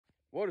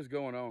What is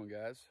going on,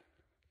 guys?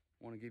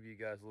 I want to give you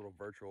guys a little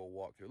virtual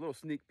walkthrough, a little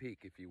sneak peek,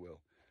 if you will,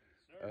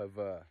 of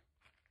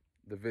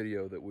the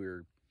video that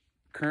we're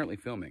currently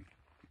filming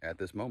at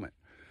this moment.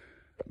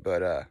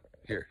 But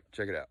here,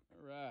 check it out.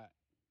 All right.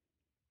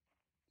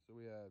 So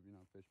we have,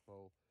 fish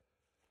pole,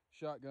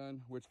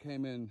 shotgun, which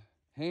came in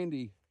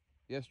handy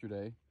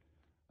yesterday.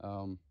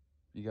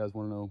 You guys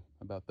want to know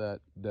about that?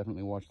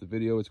 Definitely watch the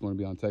video. It's going to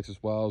be on Texas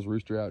Wilds,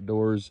 Rooster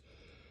Outdoors,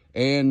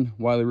 and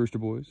Wiley Rooster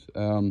Boys.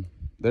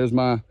 There's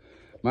my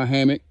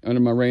hammock under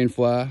my rain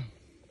fly.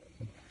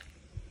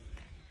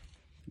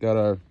 Got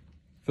our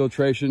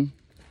filtration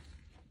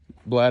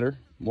bladder,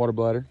 water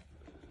bladder.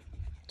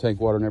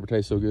 Tank water never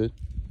tastes so good.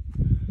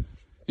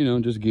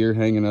 Just gear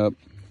hanging up.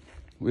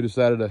 We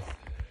decided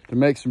to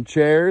make some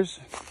chairs.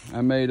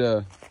 I made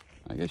I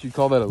guess you'd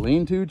call that a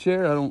lean-to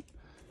chair. I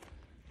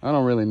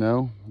don't really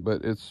know,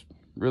 but it's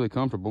really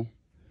comfortable.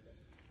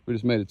 We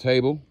just made a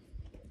table.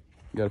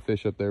 Got a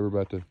fish up there we're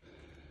about to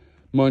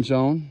munch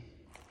on.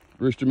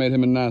 Rooster made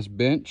him a nice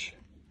bench.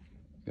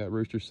 Got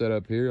Rooster set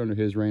up here under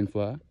his rain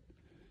fly.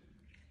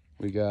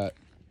 We got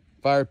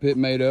fire pit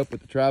made up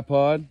with the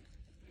tripod.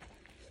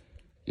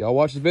 Y'all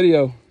watch the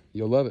video,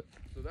 you'll love it.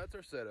 So that's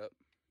our setup,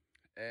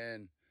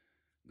 and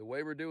the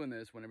way we're doing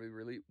this, when we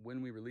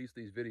release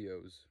these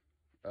videos,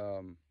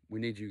 we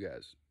need you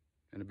guys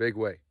in a big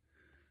way.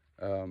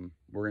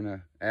 We're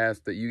gonna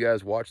ask that you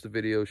guys watch the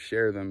videos,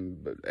 share them,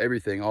 but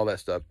everything, all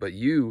that stuff. But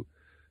you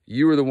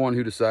are the one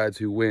who decides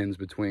who wins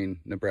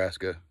between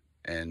Nebraska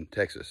and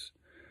Texas.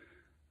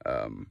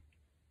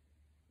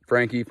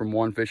 Frankie from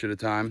One Fish at a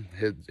Time,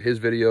 his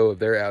video of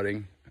their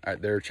outing,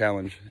 their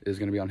challenge, is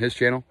going to be on his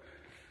channel.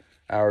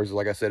 Ours,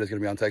 like I said, is going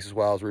to be on Texas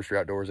Wilds, Rooster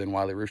Outdoors, and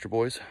Wiley Rooster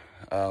Boys.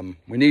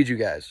 We need you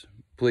guys,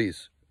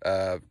 please.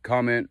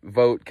 Comment,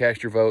 vote,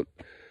 cast your vote.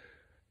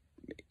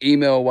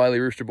 Email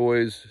Wiley Rooster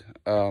Boys.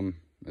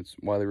 It's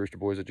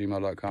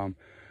wileyroosterboys@gmail.com.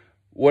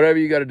 Whatever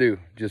you got to do,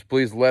 just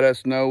please let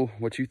us know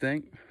what you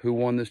think, who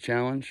won this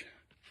challenge.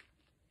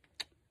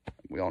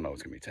 We all know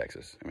it's going to be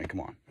Texas. I mean,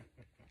 come on.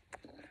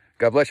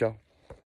 God bless y'all.